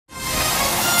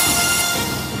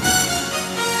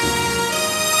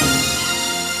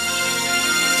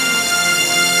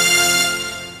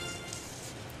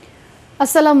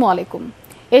আসসালামু আলাইকুম।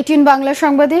 ATN বাংলা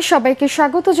সংবাদে সবাইকে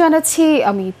স্বাগত জানাচ্ছি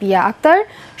আমি পিয়া আক্তার।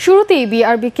 শুরুতেই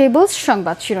বিআরবি কেবলস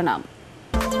সংবাদ শিরোনাম।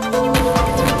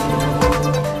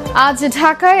 আজ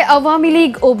ঢাকায় আওয়ামী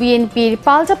লীগ ও বিএনপির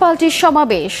পাল্টাপাল্টি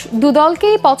সমাবেশ।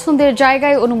 দুদলকেই পছন্দের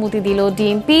জায়গায় অনুমতি দিল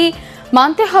ডিএমপি,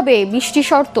 মানতে হবে 20টি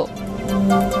শর্ত।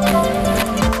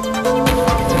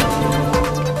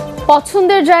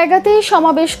 পছন্দের জায়গাতেই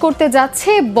সমাবেশ করতে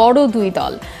যাচ্ছে বড় দুই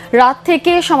দল। রাত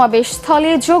থেকে সমাবেশ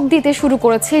স্থলে যোগ দিতে শুরু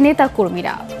করেছে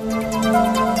নেতাকর্মীরা।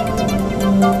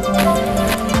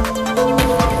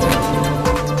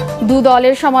 দু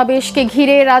দলের সমাবেশকে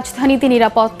ঘিরে রাজধানীতে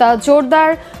নিরাপত্তা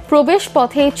জোরদার, প্রবেশ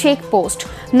পথে চেকপোস্ট,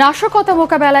 নাশকতা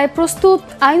মোকাবেলায় প্রস্তুত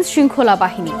আইন শৃঙ্খলা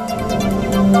বাহিনী।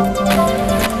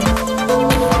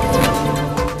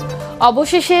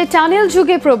 অবশেষে টানেল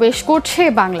যুগে প্রবেশ করছে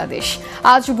বাংলাদেশ।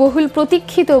 আজ বহুল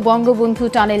প্রতীক্ষিত বঙ্গবন্ধু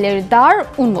টানেলের দ্বার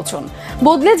উন্মোচন,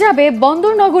 বদলে যাবে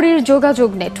বন্দরনগরীর যোগাযোগ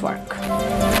নেটওয়ার্ক।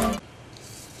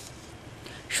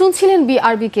 শুনছিলেন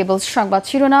বিআরবি কেবলস সংবাদ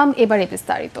শিরোনাম, এবারে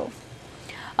বিস্তারিত।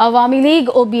 আওয়ামী লীগ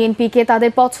ও বিএনপিকে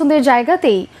তাদের পছন্দের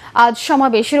জায়গাতেই আজ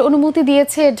সমাবেশের অনুমতি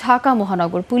দিয়েছে ঢাকা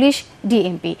মহানগর পুলিশ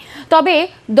ডিএমপি। তবে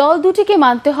দল দুটিকে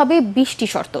মানতে হবে 20টি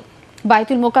শর্ত।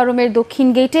 বাইতুল মোকাররমের দক্ষিণ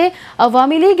গেটে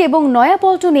আওয়ামী লীগ এবং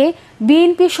নয়াপল্টনে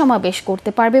বিএনপি সমাবেশ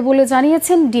করতে পারবে বলে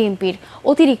জানিয়েছেন ডিএমপির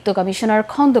অতিরিক্ত কমিশনার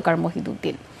খন্দকার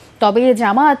মহিদুদ্দিন। তবে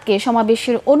জামায়াতকে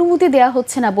সমাবেশের অনুমতি দেওয়া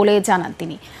হচ্ছে না বলে জানান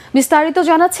তিনি। বিস্তারিত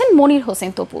জানাচ্ছেন মনির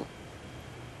হোসেন তপু।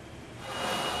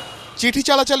 চিঠি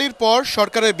চালাচালির পর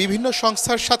সরকারের বিভিন্ন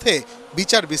সংস্থার সাথে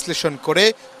বিচার বিশ্লেষণ করে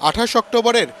 28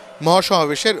 অক্টোবরের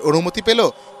মহাসমাবেশের অনুমতি পেল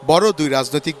বড় দুই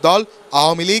রাজনৈতিক দল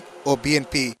আওয়ামী লীগ ও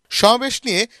বিএনপি। সমাবেশ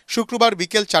নিয়ে শুক্রবার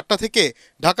বিকেল 4টা থেকে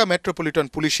ঢাকা মেট্রোপলিটন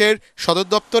পুলিশের সদর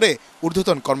দপ্তরে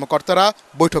ঊর্ধ্বতন কর্মকর্তারা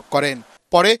বৈঠক করেন।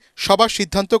 পরে সবার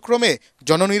সিদ্ধান্তক্রমে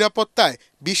জননিরাপত্তায়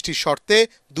 20টি শর্তে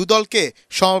দুদলকে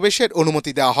সমাবেশের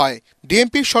অনুমতি দেওয়া হয়।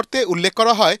 ডিএমপির শর্তে উল্লেখ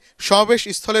করা হয়, সমাবেশ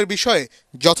স্থলের বিষয়ে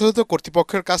যথাযথ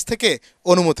কর্তৃপক্ষের কাছ থেকে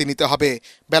অনুমতি নিতে হবে।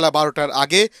 বেলা 12টার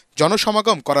আগে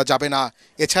জনসমাগম করা যাবে না।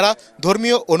 এছাড়া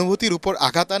ধর্মীয় অনুভূতির উপর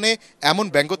আঘাত আনে এমন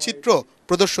ব্যঙ্গচিত্র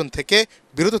প্রদর্শন থেকে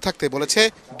বিরত থাকতে বলেছে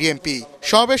ডিএমপি।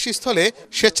 সমাবেশ স্থলে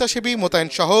স্বেচ্ছাসেবী মোতায়েন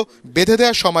সহ বেঁধে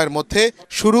দেওয়া সময়ের মধ্যে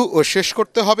শুরু ও শেষ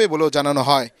করতে হবে বলেও জানানো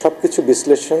হয়। সবকিছু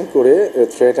বিশ্লেষণ করে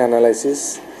থ্রেট অ্যানালাইসিস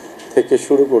থেকে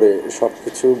শুরু করে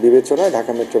সবকিছু বিবেচনায়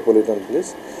ঢাকা মেট্রোপলিটন পুলিশ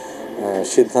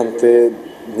সিদ্ধান্তে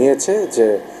নিয়েছে যে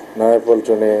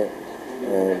নয়াপল্টনে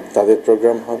তাদের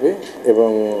প্রোগ্রাম হবে এবং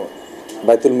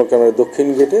বাইতুল মোকাররমের দক্ষিণ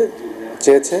গেটে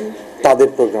চেয়েছেন তাদের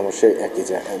প্রোগ্রামও সে একই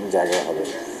জায়গায় হবে।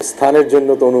 স্থানের জন্য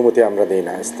তো অনুমতি আমরা দিই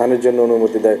না, স্থানের জন্য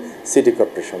অনুমতি দেয় সিটি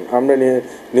কর্পোরেশন। আমরা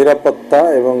নিরাপত্তা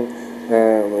এবং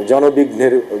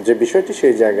জনবিঘ্নের যে বিষয়টি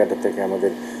সেই জায়গাটা থেকে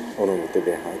আমাদের অনুমতি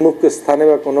দেওয়া হয়। মুখ্য স্থানে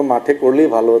বা কোনো মাঠে করলেই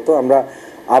ভালো হতো। আমরা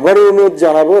আবারও অনুরোধ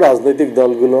জানাবো রাজনৈতিক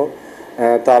দলগুলো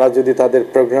তারা যদি তাদের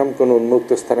প্রোগ্রাম কোনো উন্মুক্ত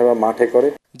স্থানে বা মাঠে করে।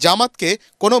 জামাতকে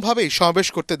কোনোভাবেই সমাবেশ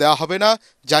করতে দেওয়া হবে না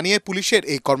জানিয়ে পুলিশের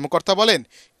এই কর্মকর্তা বলেন,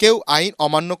 কেউ আইন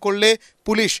অমান্য করলে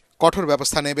পুলিশ কঠোর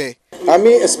ব্যবস্থা নেবে।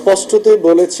 আমি স্পষ্টতই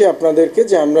বলেছি আপনাদেরকে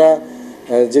যে আমরা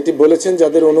যেটি বলেছেন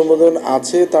যাদের অনুমোদন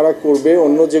আছে তারা করবে,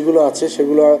 অন্য যেগুলো আছে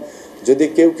সেগুলো যদি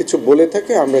কেউ কিছু বলে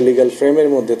থাকে আমরা লিগ্যাল ফ্রেমের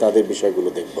মধ্যে তাদের বিষয়গুলো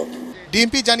দেখব।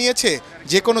 ডিএমপি জানিয়েছে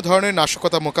যে কোনো ধরনের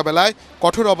নাশকতা মোকাবেলায়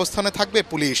কঠোর অবস্থানে থাকবে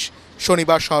পুলিশ।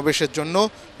 শনিবার সমাবেশের জন্য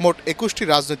মোট 21টি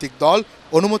রাজনৈতিক দল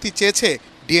অনুমতি চেয়েছে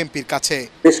ডিএমপির কাছে।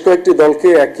 বেশ কয়েকটি দলকে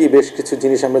একই বেশ কিছু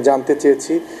জিনিস আমরা জানতে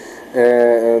চেয়েছি,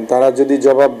 তারা যদি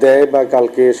জবাব দেয় বা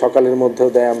কালকে সকালের মধ্যেও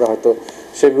দেয় আমরা হয়তো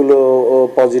সেগুলো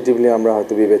পজিটিভলি আমরা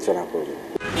হয়তো বিবেচনা করব।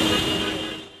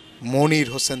 মনির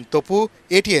হোসেন তপু,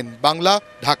 ATN বাংলা,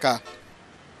 ঢাকা।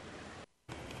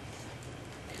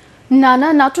 নানা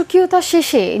নাটকীয়তা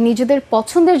শেষে নিজেদের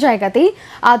পছন্দের জায়গাতেই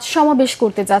আজ সমাবেশ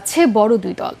করতে যাচ্ছে বড়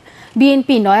দুই দল।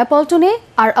 বিএনপি নয়াপল্টনে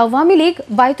আর আওয়ামী লীগ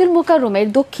বাইতুল মোকাররমের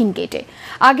দক্ষিণ গেটে।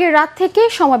 আগের রাত থেকে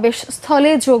সমাবেশ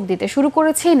স্থলে যোগ দিতে শুরু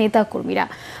করেছে নেতাকর্মীরা।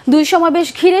 দুই সমাবেশ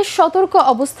ঘিরে সতর্ক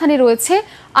অবস্থানে রয়েছে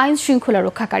আইন শৃঙ্খলা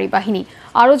রক্ষাকারী বাহিনী।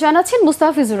 আরও জানাচ্ছেন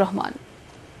মুস্তাফিজুর রহমান।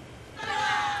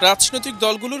 রাজনৈতিক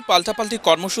দলগুলোর পাল্টাপাল্টি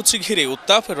কর্মসূচি ঘিরে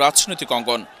উত্তাপ রাজনৈতিক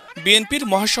অঙ্গন। বিএনপির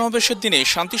মহাসমাবেশের দিনে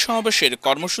শান্তি সমাবেশের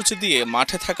কর্মসূচি দিয়ে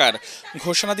মাঠে থাকার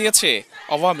ঘোষণা দিয়েছে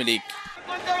আওয়ামী লীগ।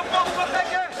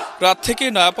 রাত থেকে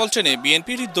নয়াপল্টনে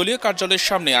বিএনপির দলীয় কার্যালয়ের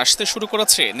সামনে আসতে শুরু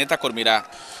করেছে নেতাকর্মীরা।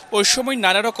 ওই সময়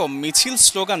নানা রকম মিছিল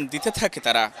স্লোগান দিতে থাকে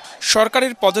তারা।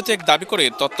 সরকারের পদত্যাগ দাবি করে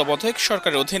তত্ত্বাবধায়ক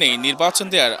সরকারের অধীনে নির্বাচন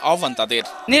দেওয়ার আহ্বান তাদের।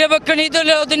 নিরপেক্ষ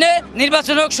নির্দলীয় অধীনে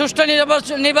নির্বাচন হোক, সুষ্ঠু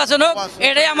নির্বাচন হোক,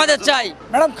 এটাই আমাদের চাই।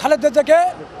 ম্যাডাম খালেদা জিয়াকে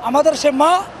আমাদের সে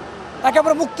মা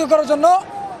একেবারে মুক্ত করার জন্য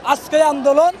আজকে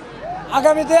আন্দোলন,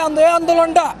 আগামীতে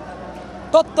আন্দোলনটা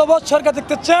তত্ত্বাবধায়ক সরকার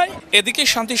দেখতে চাই। এদিকে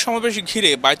শান্তি সমাবেশ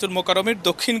ঘিরে বাইতুল মোকাররমের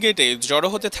দক্ষিণ গেটে জড়ো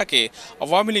হতে থাকে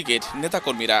আওয়ামী লীগের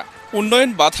নেতাকর্মীরা।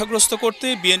 উন্নয়ন বাধাগ্রস্ত করতে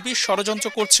বিএনপি ষড়যন্ত্র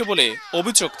করছে বলে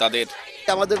অভিযোগ তাদের।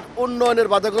 আমাদের উন্নয়নের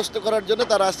বাধাগ্রস্ত করার জন্য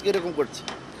তারা আজকে এরকম করছে।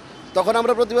 তখন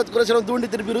আমরা প্রতিবাদ করেছিলাম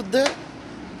দুর্নীতির বিরুদ্ধে,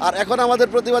 আর এখন আমাদের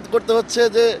প্রতিবাদ করতে হচ্ছে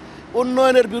যে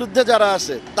উন্নয়নের বিরুদ্ধে যারা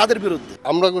আছে তাদের বিরুদ্ধে।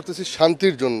 আমরা করতেছি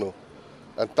শান্তির জন্য,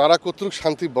 আর তারা কতটুকু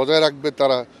শান্তি বজায় রাখবে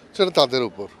তারা সেটা তাদের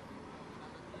উপর।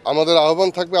 আমাদের আহ্বান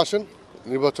থাকবে, আসেন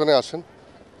নির্বাচনে আসেন,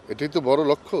 এটাই তো বড়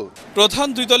লক্ষ্য। প্রধান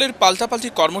দুই দলের পাল্টাপাল্টি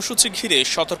কর্মসূচি ঘিরে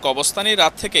সতর্ক অবস্থানে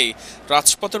রাত থেকেই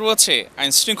রাজপথে রয়েছে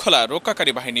আইনশৃঙ্খলা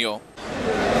রক্ষাকারী বাহিনীও।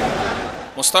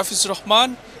 মুস্তাফিজুর রহমান,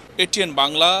 এটিএন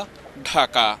বাংলা,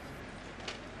 ঢাকা।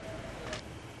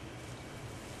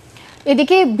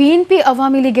 এদিকে বিএনপি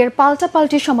আওয়ামী লীগের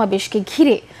পাল্টাপাল্টি সমাবেশকে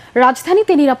ঘিরে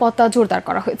রাজধানীতে নিরাপত্তা জোরদার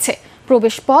করা হয়েছে।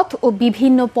 প্রবেশপথ ও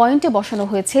বিভিন্ন পয়েন্টে বসানো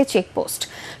হয়েছে চেকপোস্ট।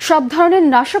 সব ধরনের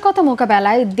নাশকতা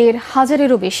মোকাবেলায়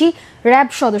 ১৫০০-এরও বেশি র্যাব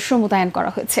সদস্য মোতায়েন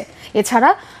করা হয়েছে। এছাড়া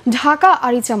ঢাকা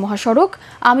আরিচা মহাসড়ক,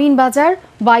 আমিনবাজার,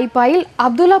 বাইপাইল,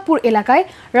 আবদুল্লাপুর এলাকায়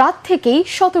রাত থেকেই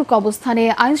সতর্ক অবস্থানে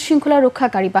আইন শৃঙ্খলা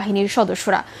রক্ষাকারী বাহিনীর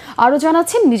সদস্যরা। আরও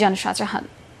জানাচ্ছেন মিজান শাহজাহান।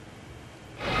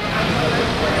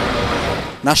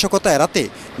 নাশকতা এড়াতে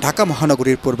ঢাকা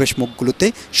মহানগরীর প্রবেশ মুখগুলোতে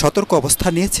সতর্ক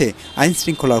অবস্থান নিয়েছে আইন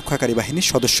শৃঙ্খলা রক্ষাকারী বাহিনীর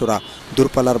সদস্যরা।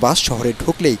 দূরপাল্লার বাস শহরে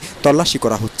ঢুকলেই তল্লাশি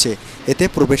করা হচ্ছে। এতে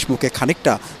প্রবেশ মুখে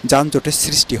খানিকটা যানজটের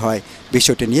সৃষ্টি হয়।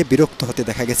 বিষয়টি নিয়ে বিরক্ত হতে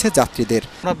দেখা গেছে যাত্রীদের।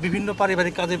 আমরা বিভিন্ন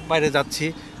পারিবারিক কাজে বাইরে যাচ্ছি,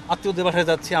 আত্মীয়দের বাসায়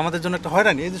যাচ্ছি, আমাদের জন্য একটা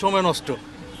হয়রানি, এই যে সময় নষ্ট,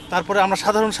 তারপরে আমরা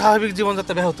সাধারণ স্বাভাবিক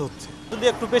জীবনযাত্রা ব্যাহত হচ্ছে। যদি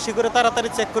একটু বেশি করে তাড়াতাড়ি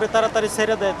চেক করে তাড়াতাড়ি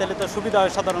ছেড়ে দেয় তাহলে তো সুবিধা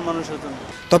হয় সাধারণ মানুষের জন্য।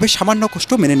 তবে সামান্য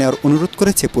কষ্ট মেনে নেওয়ার অনুরোধ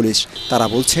করেছে পুলিশ। তারা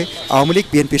বলছে, আওয়ামী লীগ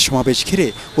বিএনপির সমাবেশ ঘিরে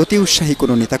অতি উৎসাহী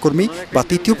কোনো নেতাকর্মী বা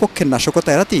তৃতীয় পক্ষের নাশকতা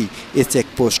এড়াতেই এ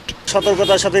চেকপোস্ট।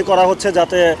 সতর্কতার সাথে করা হচ্ছে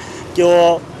যাতে কেউ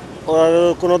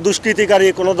কোনো দুষ্কৃতিকারী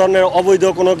কোনো ধরনের অবৈধ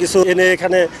কোনো কিছু এনে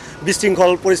এখানে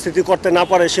বিশৃঙ্খল পরিস্থিতি করতে না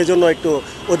পারে, সেজন্য একটু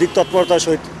অধিক তৎপরতার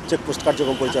সহিত চেকপোস্ট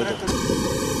কার্যক্রম পরিচালিত।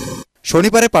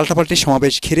 শনিবারে পাল্টাপাল্টি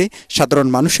সমাবেশ ঘিরে সাধারণ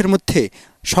মানুষের মধ্যে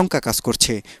শঙ্কা কাজ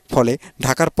করছে। ফলে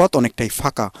ঢাকার পথ অনেকটাই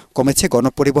ফাঁকা। কমেছে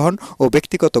গণপরিবহন ও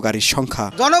ব্যক্তিগত গাড়ির সংখ্যা।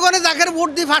 জনগণের যাকে ভোট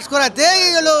দিয়ে ফাঁস করাতে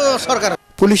এই হলো সরকার।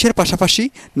 পুলিশের পাশাপাশি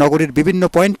নগরীর বিভিন্ন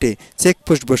পয়েন্টে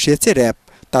চেকপোস্ট বসিয়েছে র্যাব।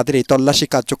 তাদের এই তল্লাশি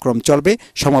কার্যক্রম চলবে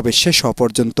সমাবেশ শেষ হওয়া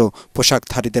পর্যন্ত।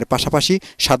 পোশাকধারীদের পাশাপাশি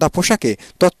সাদা পোশাকে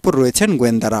তৎপর রয়েছেন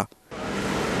গোয়েন্দারা।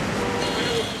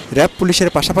 র্যাব পুলিশের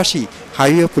পাশাপাশি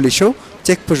হাইওয়ে পুলিশও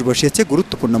চেকপোস্ট বসিয়েছে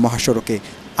গুরুত্বপূর্ণ মহাসড়কে।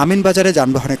 আমিনবাজারে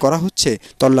যানবাহনে করা হচ্ছে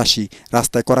তল্লাশি।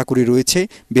 রাস্তায় কড়াকড়ি রয়েছে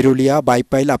বিরুলিয়া,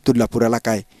 বাইপাইল, আবদুল্লাপুর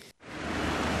এলাকায়।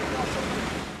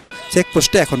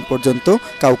 চেকপোস্টে এখন পর্যন্ত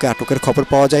কাউকে আটকের খবর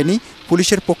পাওয়া যায়নি।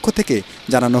 পুলিশের পক্ষ থেকে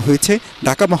জানানো হয়েছে,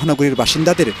 ঢাকা মহানগরীর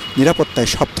বাসিন্দাদের নিরাপত্তায়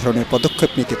সব ধরনের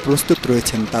পদক্ষেপ নিতে প্রস্তুত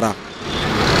রয়েছেন তারা।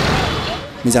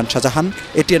 মিজান শাহজাহান,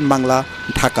 এটিএন বাংলা,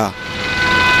 ঢাকা।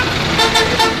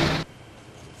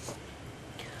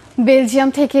 বেলজিয়াম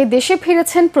থেকে দেশে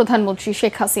ফিরেছেন প্রধানমন্ত্রী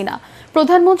শেখ হাসিনা।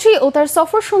 প্রধানমন্ত্রী ও তার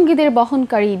সফর সঙ্গীদের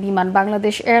বহনকারী বিমান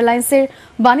বাংলাদেশ এয়ারলাইন্সের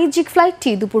বাণিজ্যিক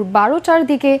ফ্লাইটটি দুপুর 12টার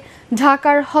দিকে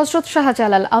ঢাকার হযরত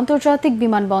শাহজালাল আন্তর্জাতিক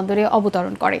বিমানবন্দরে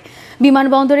অবতরণ করে।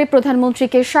 বিমানবন্দরে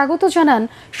প্রধানমন্ত্রীকে স্বাগত জানান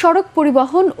সড়ক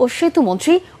পরিবহন ও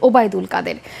সেতুমন্ত্রী ওবায়দুল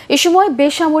কাদের। এ সময়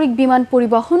বেসামরিক বিমান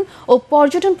পরিবহন ও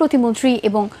পর্যটন প্রতিমন্ত্রী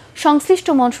এবং সংশ্লিষ্ট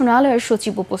মন্ত্রণালয়ের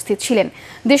সচিব উপস্থিত ছিলেন।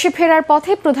 দেশে ফেরার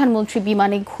পথে প্রধানমন্ত্রী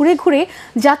বিমানে ঘুরে ঘুরে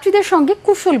যাত্রীদের সঙ্গে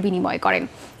কুশল বিনিময় করেন।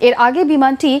 এর আগে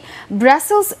বিমানটি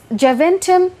ব্রাসেলস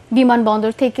জাভেন্টেম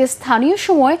বিমানবন্দর থেকে স্থানীয়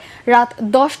সময় রাত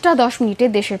 10টা 10 মিনিটে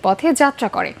দেশের পথে যাত্রা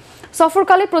করে।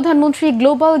 সফরকালে প্রধানমন্ত্রী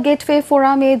গ্লোবাল গেটওয়ে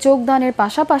ফোরামে যোগদানের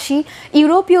পাশাপাশি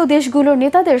ইউরোপীয় দেশগুলোর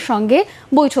নেতাদের সঙ্গে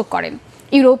বৈঠক করেন।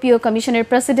 ইউরোপীয় কমিশনের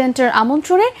প্রেসিডেন্টের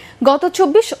আমন্ত্রণে গত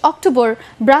 24 অক্টোবর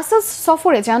ব্রাসেলস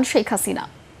সফরে যান শেখ হাসিনা।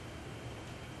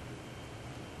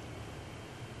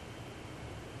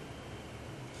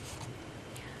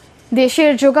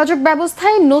 দেশের যোগাযোগ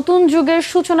ব্যবস্থায় নতুন যুগের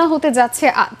সূচনা হতে যাচ্ছে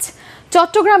আজ।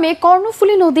 চট্টগ্রামে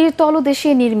কর্ণফুলী নদীর তলদেশে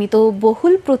নির্মিত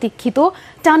বহুল প্রতীক্ষিত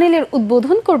টানেলের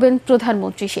উদ্বোধন করবেন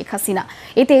প্রধানমন্ত্রী শেখ হাসিনা।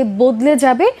 এতে বদলে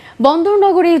যাবে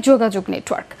বন্দরনগরীর যোগাযোগ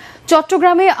নেটওয়ার্ক।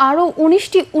 চট্টগ্রামে আরও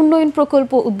 19টি উন্নয়ন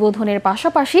প্রকল্প উদ্বোধনের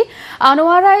পাশাপাশি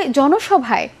আনোয়ারায়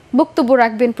জনসভায় বক্তব্য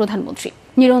রাখবেন প্রধানমন্ত্রী।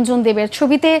 নিরঞ্জন দেবের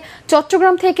ছবিতে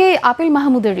চট্টগ্রাম থেকে আপিল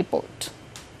মাহমুদের রিপোর্ট।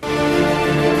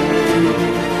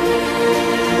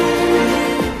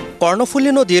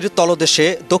 কর্ণফুলী নদীর তলদেশে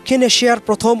দক্ষিণ এশিয়ার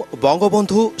প্রথম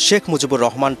বঙ্গবন্ধু শেখ মুজিবুর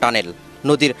রহমান টানেল।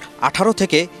 নদীর 18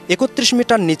 থেকে 31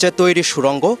 মিটার নিচে তৈরি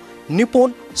সুড়ঙ্গ নিপুণ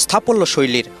স্থাপত্য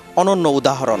শৈলীর অনন্য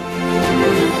উদাহরণ।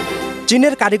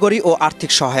 চীনের কারিগরি ও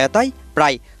আর্থিক সহায়তায়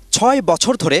প্রায় 6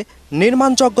 বছর ধরে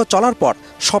নির্মাণযজ্ঞ চলার পর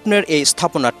স্বপ্নের এই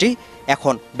স্থাপনাটি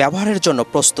এখন ব্যবহারের জন্য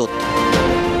প্রস্তুত।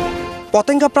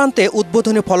 পতেঙ্গা প্রান্তে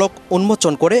উদ্বোধনী ফলক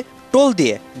উন্মোচন করে টোল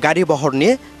দিয়ে গাড়িবহর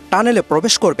নিয়ে টানেলে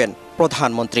প্রবেশ করবেন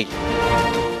প্রধানমন্ত্রী।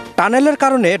 টানেলের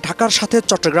কারণে ঢাকার সাথে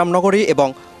চট্টগ্রাম নগরী এবং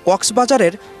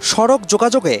কক্সবাজারের সড়ক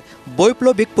যোগাযোগে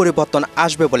বৈপ্লবিক পরিবর্তন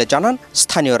আসবে বলে জানান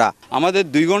স্থানীয়রা। আমাদের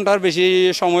 2 ঘন্টার বেশি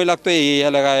সময় লাগতো এই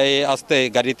এলাকায় আসতে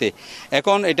গাড়িতে,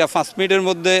 এখন এটা 5 মিনিটের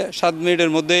মধ্যে 7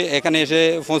 মিনিটের মধ্যে এখানে এসে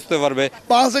পৌঁছতে পারবে।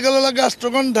 5 গেলে লাগে 8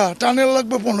 ঘন্টা, টানেল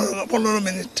লাগবে 15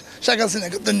 মিনিট। শেখ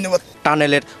হাসিনাকে ধন্যবাদ।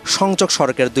 টানেলের সংযোগ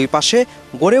সড়কের 2 পাশে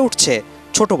গড়ে উঠছে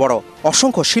ছোট বড়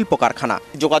অসংখ্য শিল্প কারখানা।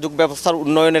 যোগাযোগ ব্যবস্থার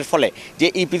উন্নয়নের ফলে যে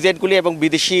ইপিজেডগুলি এবং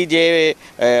বিদেশি যে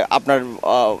আপনার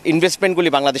ইনভেস্টমেন্টগুলি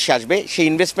বাংলাদেশে আসবে, সেই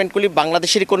ইনভেস্টমেন্টগুলি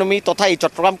বাংলাদেশের ইকোনমি তথা এই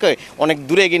চট্টগ্রামকে অনেক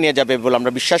দূরে এগিয়ে নিয়ে যাবে বলে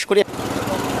আমরা বিশ্বাস করি।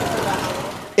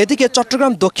 এদিকে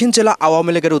চট্টগ্রাম দক্ষিণ জেলা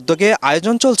আওয়ামী লীগের উদ্যোগে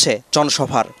আয়োজন চলছে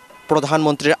জনসভার।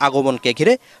 প্রধানমন্ত্রীর আগমনকে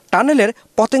ঘিরে টানেলের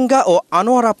পতেঙ্গা ও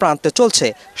আনোয়ারা প্রান্তে চলছে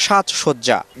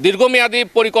সাজসজ্জা। দীর্ঘমেয়াদী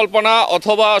পরিকল্পনা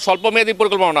অথবা স্বল্পমেয়াদী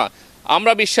পরিকল্পনা,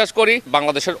 আমরা বিশ্বাস করি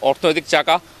বাংলাদেশের অর্থনৈতিক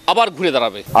চাকা আবার ঘুরে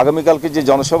দাঁড়াবে। আগামীকালকে যে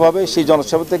জনসভা হবে, সেই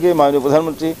জনসভা থেকে মাননীয়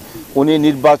প্রধানমন্ত্রী উনি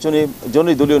নির্বাচনের জন্য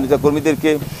দলীয়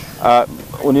নেতাকর্মীদেরকে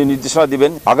উনি নির্দেশনা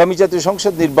দিবেন। আগামী জাতীয়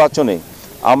সংসদ নির্বাচনে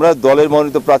আমরা দলের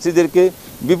মনোনীত প্রার্থীদেরকে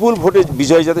বিপুল ভোটে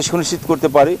বিজয় যাতে সুনিশ্চিত করতে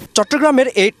পারি। চট্টগ্রামের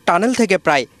এই টানেল থেকে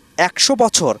প্রায় 100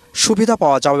 বছর সুবিধা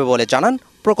পাওয়া যাবে বলে জানান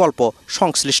প্রকল্প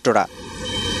সংশ্লিষ্টরা।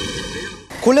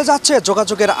 খুলে যাচ্ছে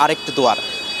যোগাযোগের আরেকটি দুয়ার।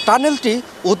 টানেলটি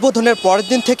উদ্বোধনের পরের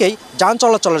দিন থেকেই যান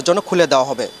চলাচলের জন্য খুলে দেওয়া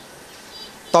হবে।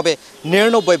 তবে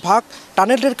 99%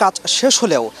 টানেলের কাজ শেষ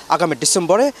হলেও আগামী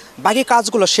ডিসেম্বরে বাকি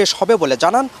কাজগুলো শেষ হবে বলে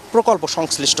জানান প্রকল্প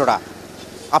সংশ্লিষ্টরা।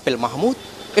 Apple Mahmud,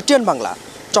 ATN Bangla,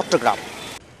 Chittagong.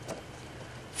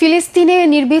 ফিলিস্তিনে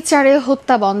নির্বিচারে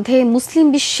হত্যা বন্ধে মুসলিম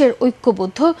বিশ্বের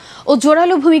ঐক্যবদ্ধ ও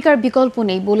জোরালো ভূমিকার বিকল্প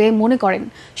নেই বলে মনে করেন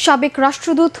সাবেক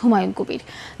রাষ্ট্রদূত হুমায়ুন কবির।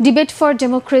 ডিবেট ফর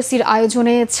ডেমোক্রেসির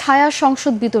আয়োজনে ছায়া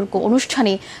সংসদ বিতর্ক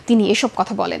অনুষ্ঠানে তিনি এসব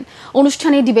কথা বলেন।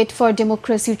 অনুষ্ঠানে debate for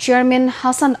ডেমোক্রেসির chairman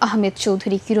Hasan Ahmed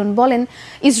Chowdhury কিরণ বলেন,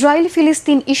 ইসরায়েল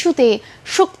ফিলিস্তিন ইস্যুতে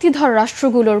শক্তিধর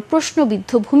রাষ্ট্রগুলোর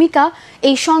প্রশ্নবিদ্ধ ভূমিকা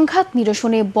এই সংঘাত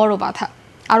নিরসনে বড় বাধা।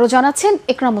 আরও জানাচ্ছেন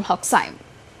একরামুল হক সাইম।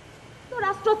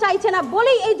 রাষ্ট্র চাইছে না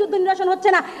বলেই এই যুদ্ধ নিরসন হচ্ছে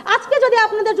না। আজকে যদি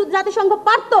আপনাদের জাতিসংঘ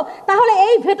পারত, তাহলে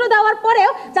এই ভেটো দেওয়ার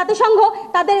পরেও জাতিসংঘ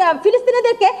তাদের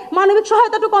ফিলিস্তিনিদেরকে মানবিক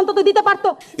সহায়তাটুকু অন্তত দিতে পারত।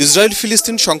 ইসরায়েল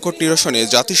ফিলিস্তিন সংকট নিরসনে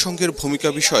জাতিসংঘের ভূমিকা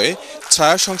বিষয়ে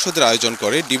ছায়া সংসদের আয়োজন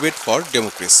করে ডিবেট ফর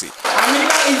ডেমোক্রেসি।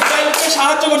 আমেরিকা ইসরায়েলকে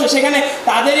সাহায্য করছে, সেখানে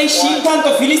তাদের এই সিদ্ধান্ত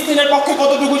ফিলিস্তিনের পক্ষে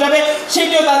কতটুকু যাবে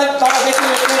সেটিও তারা দেখে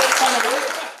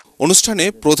অনুষ্ঠানে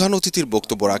প্রধান অতিথির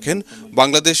বক্তব্য রাখেন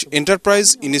বাংলাদেশ এন্টারপ্রাইজ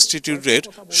ইনস্টিটিউটের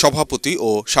সভাপতি ও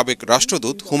সাবেক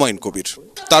রাষ্ট্রদূত হুমায়ুন কবির।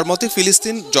 তার মতে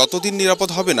ফিলিস্তিন যতদিন নিরাপদ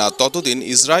হবে না, ততদিন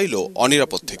ইসরায়েলও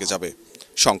অনিরাপদ থেকে যাবে।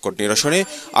 সংকট নিরসনে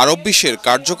আরব বিশ্বের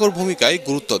কার্যকর ভূমিকায়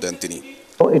গুরুত্ব দেন তিনি।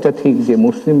 এটা ঠিক যে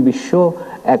মুসলিম বিশ্ব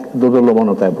এক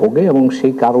দোদুল্যমানতায় ভোগে এবং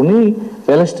সেই কারণেই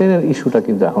প্যালেস্টাইনের ইস্যুটা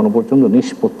কিন্তু এখনো পর্যন্ত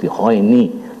নিষ্পত্তি হয়নি।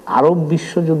 আরব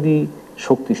বিশ্ব যদি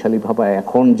শক্তিশালীভাবে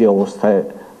এখন যে অবস্থায়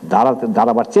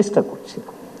দাঁড়াবার চেষ্টা করছে,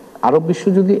 আরব বিশ্ব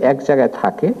যদি এক জায়গায়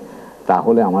থাকে,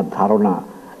 তাহলে আমার ধারণা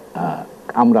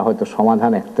আমরা হয়তো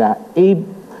এই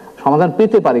সমাধান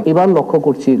পেতে পারি। এবার লক্ষ্য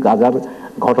করছি গাজার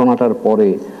ঘটনাটার পরে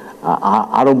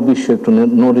আরব বিশ্ব একটু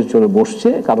নড়ে চড়ে বসছে,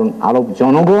 কারণ আরব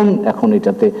জনগণ এখন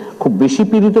এটাতে খুব বেশি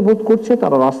পীড়িত বোধ করছে,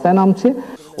 তারা রাস্তায় নামছে।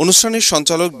 অনুষ্ঠানের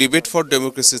সঞ্চালক debate for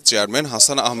ডেমোক্রেসির chairman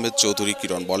Hasan Ahmed Chowdhury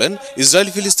কিরণ বলেন, ইসরায়েল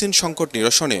ফিলিস্তিন সংকট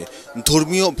নিরসনে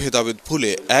ধর্মীয় ভেদাভেদ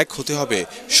ভুলে এক হতে হবে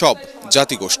সব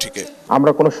জাতিগোষ্ঠীকে।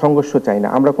 আমরা কোনো সংঘর্ষ চাই না,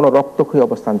 আমরা কোনো রক্তক্ষয়ী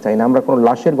অবস্থান চাই না, আমরা কোনো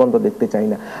লাশের গন্ধ দেখতে চাই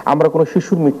না, আমরা কোনো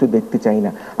শিশুর মৃত্যু দেখতে চাই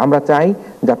না। আমরা চাই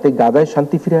যাতে গাজায়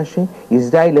শান্তি ফিরে আসে।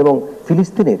 ইসরায়েল এবং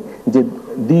ফিলিস্তিনের যে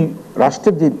দুই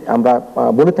রাষ্ট্রের যে আমরা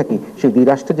বলে থাকি, সেই দুই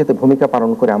রাষ্ট্রের যাতে ভূমিকা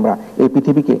পালন করে আমরা এই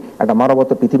পৃথিবীকে একটা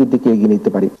মানবতা পৃথিবীর দিকে এগিয়ে নিতে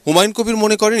পারি। হুমায়ুন কবির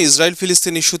মনে করেন, ইসরায়েল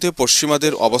ফিলিস্তিন ইস্যুতে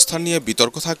পশ্চিমাদের অবস্থান নিয়ে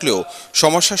বিতর্ক থাকলেও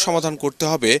সমস্যার সমাধান করতে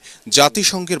হবে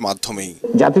জাতিসংঘের মাধ্যমেই।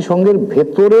 জাতিসংঘের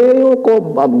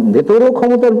ভেতরেও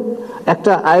ক্ষমতার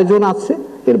একটা আয়োজন আছে,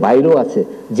 এর বাইরেও আছে।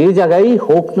 যে জায়গায়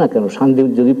হোক না কেন, শান্তি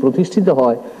যদি প্রতিষ্ঠিত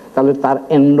হয়, তাহলে তার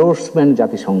এন্ডোর্সমেন্ট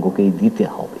জাতিসংঘকেই দিতে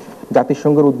হবে।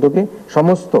 জাতিসংঘের উদ্যোগে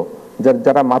সমস্ত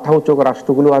যারা মাথা উঁচু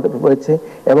রাষ্ট্রগুলো রয়েছে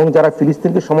এবং যারা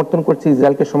ফিলিস্তিনকে সমর্থন করছে,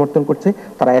 ইসরায়েলকে সমর্থন করছে,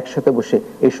 তারা একসাথে বসে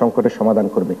এই সংকটের সমাধান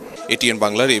করবে। এটিএন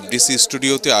বাংলার এফডিসি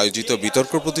স্টুডিওতে আয়োজিত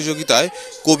বিতর্ক প্রতিযোগিতায়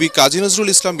কবি কাজী নজরুল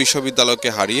ইসলাম বিশ্ববিদ্যালয়কে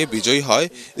হারিয়ে বিজয়ী হয়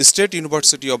স্টেট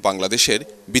ইউনিভার্সিটি অব বাংলাদেশের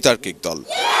বিতার্কিক দল।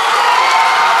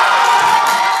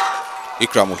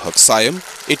 ইকরামুল হক সায়েম,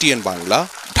 এটিএন বাংলা,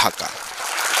 ঢাকা।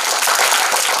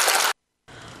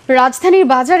 রাজধানীর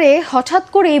বাজারে হঠাৎ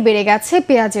করেই বেড়ে গেছে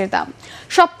পেঁয়াজের দাম।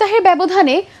 সপ্তাহের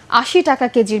ব্যবধানে 80 টাকা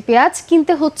কেজির পেঁয়াজ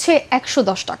কিনতে হচ্ছে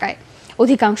 110 টাকায়।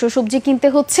 অধিকাংশ সবজি কিনতে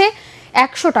হচ্ছে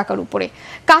 100 টাকার উপরে,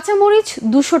 কাঁচামরিচ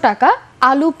 200 টাকা,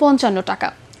 আলু 55 টাকা।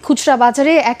 খুচরা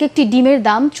বাজারে এক একটি ডিমের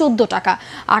দাম 14 টাকা।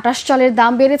 আটাশ চালের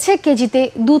দাম বেড়েছে কেজিতে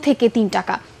 2 থেকে 3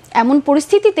 টাকা। এমন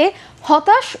পরিস্থিতিতে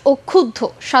হতাশ ও ক্ষুব্ধ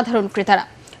সাধারণ ক্রেতারা।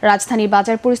 রাজধানীর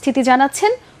বাজার পরিস্থিতি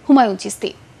জানাচ্ছেন হুমায়ুন চিস্তি।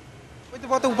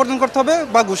 উপার্জন করতে হবে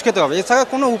বা ঘুষ খেতে হবে, এছাড়া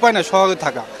কোনো উপায় নাই শহরে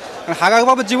থাকা।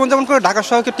 হাগাভাবে জীবনযাপন করে ঢাকা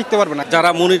শহরকে টিকতে পারবে না। যারা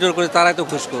মনিটর করে তারাই তো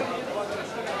ঘুষখোর।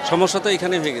 সমস্যা তো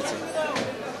এখানে হয়ে গেছে,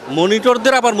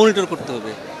 মনিটরদের আবার মনিটর করতে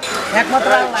হবে।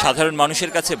 সাধারণ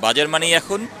মানুষের কাছে বাজার মানেই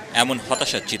এখন এমন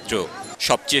হতাশার চিত্র।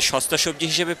 সবচেয়ে সস্তা সবজি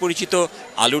হিসেবে পরিচিত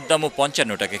আলুর দামও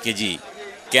 55 টাকা কেজি।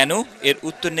 কেন, এর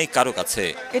উত্তর নেই কারো কাছে।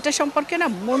 এটা সম্পর্কে না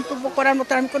মন্তব্য করার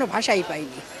মতো আমি কোনো ভাষাই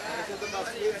পাইনি।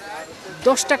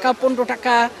 10 টাকা 15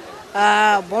 টাকা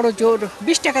বড় জোর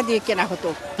 20 টাকা দিয়ে কেনা হতো।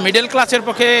 মিডল ক্লাসের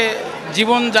পক্ষে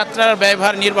জীবনযাত্রার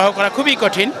ব্যয়ভার নির্বাহ করা খুবই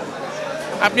কঠিন।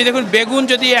 আপনি দেখুন, বেগুন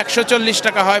যদি 140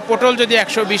 টাকা হয়, পটল যদি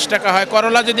 120 টাকা হয়,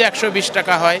 করলা যদি 120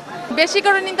 টাকা হয়। বেশি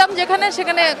করে নিতাম যেখানে,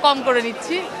 সেখানে কম করে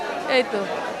নিচ্ছি। এই তো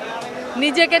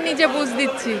নিজেকে নিজে বুঝ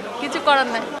দিচ্ছি, কিছু করার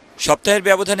নাই। সপ্তাহের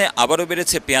ব্যবধানে আবারও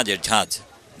বেড়েছে পেঁয়াজের ঝাঁজ।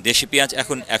 দেশি পেঁয়াজ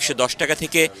এখন 110 টাকা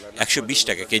থেকে 120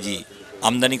 টাকা কেজি।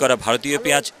 আমদানি করা ভারতীয়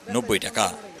পেঁয়াজ 90 টাকা।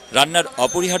 রান্নার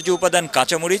অপরিহার্য উপাদান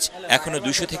কাঁচামরিচ এখনো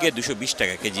 200 থেকে 220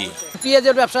 টাকা কেজি।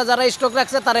 পেঁয়াজের ব্যবসা যারা স্টক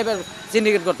রাখছে তারা এবার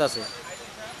সিন্ডিকেট করতেছে।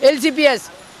 এলসি পেঁয়াজ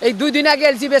এই 2 দিন আগে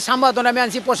এলসি পেঁয়াজ সম্বোধন আমি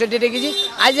আনছি 65 টাকা কেজি,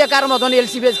 আজ কার মতন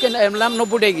এলসি পেঁয়াজ কিনলাম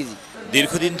 90 টাকা কেজি।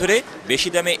 দীর্ঘদিন ধরে বেশি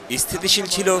দামে স্থিতিশীল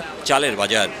ছিল চালের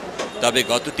বাজার। তবে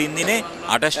গত 3 দিনে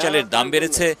আটাশ চালের দাম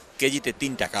বেড়েছে কেজিতে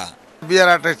 3 টাকা। বিয়ার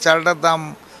আটের চালটার দাম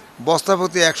বস্তা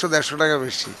প্রতি 100-150 টাকা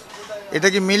বেশি। এটা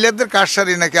কি মিলারদের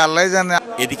কারসারি নাকি আল্লাহ জানে।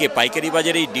 এদিকে পাইকারি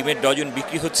বাজারেই ডিমের ডজন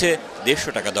বিক্রি হচ্ছে 150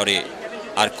 টাকা দরে,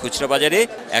 আর খুচরা বাজারে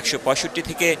 165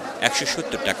 থেকে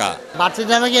 170 টাকা। বাড়তি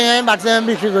দামে কিনে বাড়তি দামে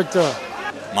বিক্রি করতে।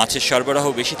 মাছের সরবরাহ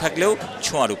বেশি থাকলেও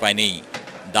ছোঁয়ার উপায় নেই।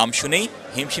 দাম শুনেই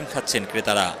হিমশিম খাচ্ছেন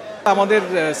ক্রেতারা। আমাদের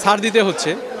ছাড় দিতে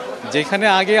হচ্ছে, যেখানে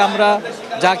আগে আমরা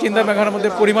যা কিনতাম এখানের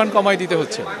মধ্যে পরিমাণ কমাই দিতে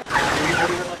হচ্ছে।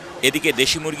 এদিকে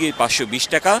দেশি মুরগি 520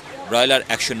 টাকা, ব্রয়লার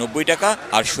 190 টাকা,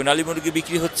 আর সোনালী মুরগি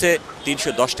বিক্রি হচ্ছে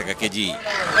 310 টাকা কেজি।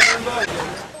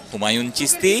 হুমায়ুন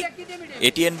চিস্তি,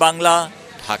 এটিএন বাংলা,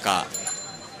 ঢাকা।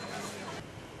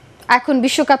 এখন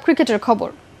বিশ্বকাপ ক্রিকেটের খবর।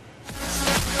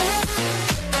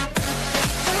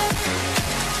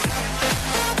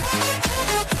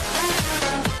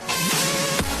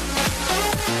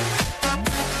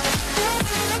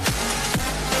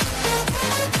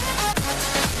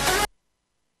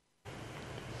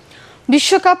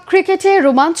 বিশ্বকাপ ক্রিকেটে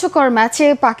রোমাঞ্চকর ম্যাচে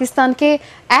পাকিস্তানকে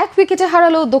 1 উইকেটে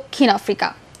হারালো দক্ষিণ আফ্রিকা।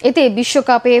 এতে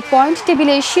বিশ্বকাপে পয়েন্ট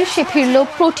টেবিলে শীর্ষে ফিরল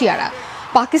প্রোটিয়ারা।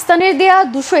 পাকিস্তানের দেয়া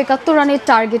 271 রানের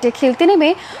টার্গেটে খেলতে নেমে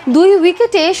 2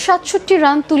 উইকেটে 67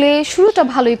 রান তুলে শুরুটা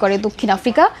ভালোই করে দক্ষিণ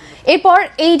আফ্রিকা। এরপর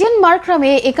এইডেন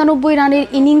মার্করামে 91 রানের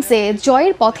ইনিংসে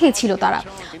জয়ের পথেই ছিল তারা।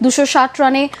 260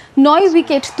 রানে 9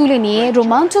 উইকেট তুলে নিয়ে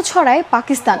রোমাঞ্চ ছড়ায়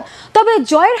পাকিস্তান। তবে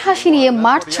জয়ের হাসি নিয়ে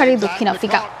মাঠ ছাড়ে দক্ষিণ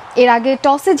আফ্রিকা। এর আগে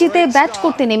টসে জিতে ব্যাট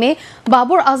করতে নেমে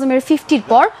বাবর আজমের 50-র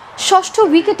পর ষষ্ঠ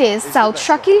উইকেটে সাউথ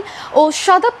শাকিল ও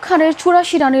শাদাব খানের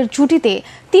 84 রানের জুটিতে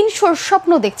 300-র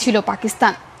স্বপ্ন দেখছিল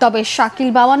পাকিস্তান। তবে শাকিল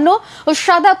 52 ও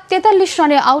শাদাব 43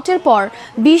 রানে আউটের পর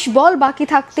 20 বল বাকি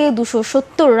থাকতে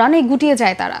 270 রানে গুটিয়ে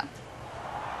যায় তারা।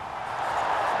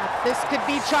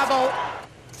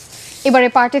 এবারে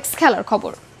পার্টেক্স খেলার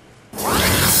খবর।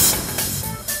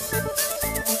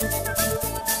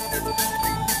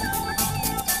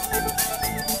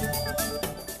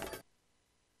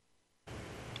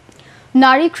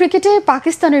 নারী ক্রিকেটে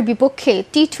পাকিস্তানের বিপক্ষে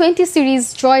টি-20 সিরিজ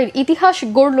জয়ের ইতিহাস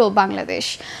গড়ল বাংলাদেশ।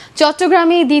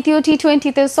 চট্টগ্রামে দ্বিতীয়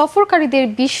টি-20তে সফরকারীদের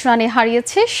 20 রানে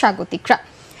হারিয়েছে স্বাগতিকরা।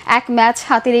 এক ম্যাচ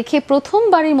হাতে রেখে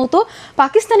প্রথমবারের মতো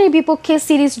পাকিস্তানের বিপক্ষে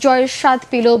সিরিজ জয়ের স্বাদ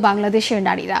পেল বাংলাদেশের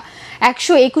নারীরা।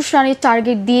 121 রানের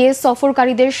টার্গেট দিয়ে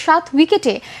সফরকারীদের 7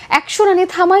 উইকেটে 100 রানে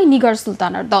থামায় নিগার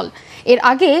সুলতানার দল। এর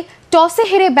আগে টসে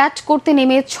হেরে ব্যাট করতে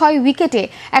নেমে 6 উইকেটে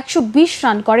 120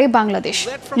 রান করে বাংলাদেশ।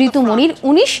 ঋতুমণির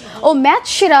 19 ও ম্যাচ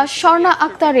সেরা স্বর্ণা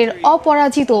আক্তারের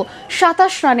অপরাজিত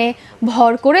 27 রানে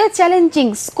ভর করে চ্যালেঞ্জিং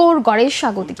স্কোর গড়ে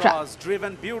স্বাগতিকরা।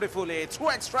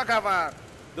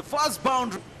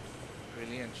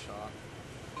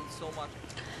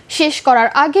 শেষ করার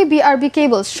আগে বিআরবি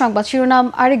কেবলস সংবাদ শিরোনাম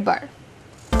আরেকবার।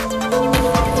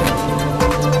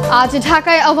 আজ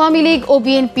ঢাকায় আওয়ামী লীগ ও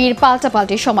বিএনপির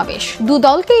পাল্টাপাল্টি সমাবেশ। দু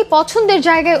দলকেই পছন্দের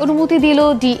জায়গায় অনুমতি দিল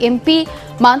ডিএমপি,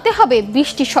 মানতে হবে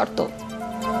 20টি শর্ত।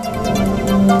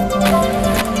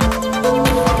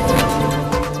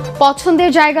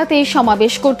 পছন্দের জায়গাতেই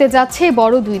সমাবেশ করতে যাচ্ছে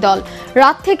বড় দুই দল।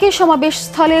 রাত থেকে সমাবেশ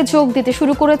স্থলে যোগ দিতে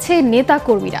শুরু করেছে নেতা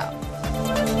কর্মীরা।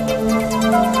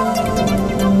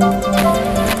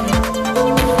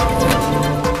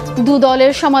 দু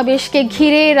দলের সমাবেশকে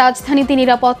ঘিরে রাজধানীতে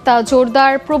নিরাপত্তা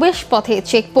জোরদার, প্রবেশ পথে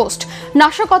চেকপোস্ট,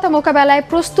 নাশকতা মোকাবেলায়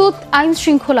প্রস্তুত আইন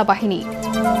শৃঙ্খলা বাহিনী।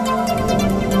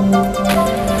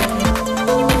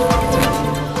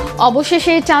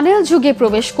 অবশেষে টানেল যুগে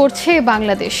প্রবেশ করছে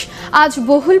বাংলাদেশ। আজ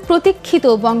বহুল প্রতীক্ষিত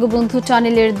বঙ্গবন্ধু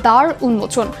টানেলের দ্বার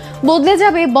উন্মোচন, বদলে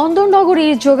যাবে বন্দর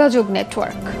নগরীর যোগাযোগ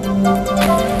নেটওয়ার্ক।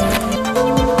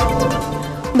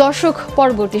 দর্শক,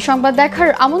 পরবর্তী সংবাদ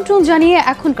দেখার আমন্ত্রণ জানিয়ে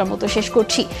এখনকার মতো শেষ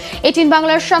করছি। ATN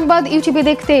বাংলার সংবাদ ইউটিউবে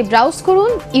দেখতে ব্রাউজ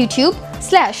করুন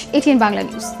youtube/ATN Bangla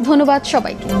News। ধন্যবাদ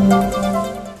সবাইকে।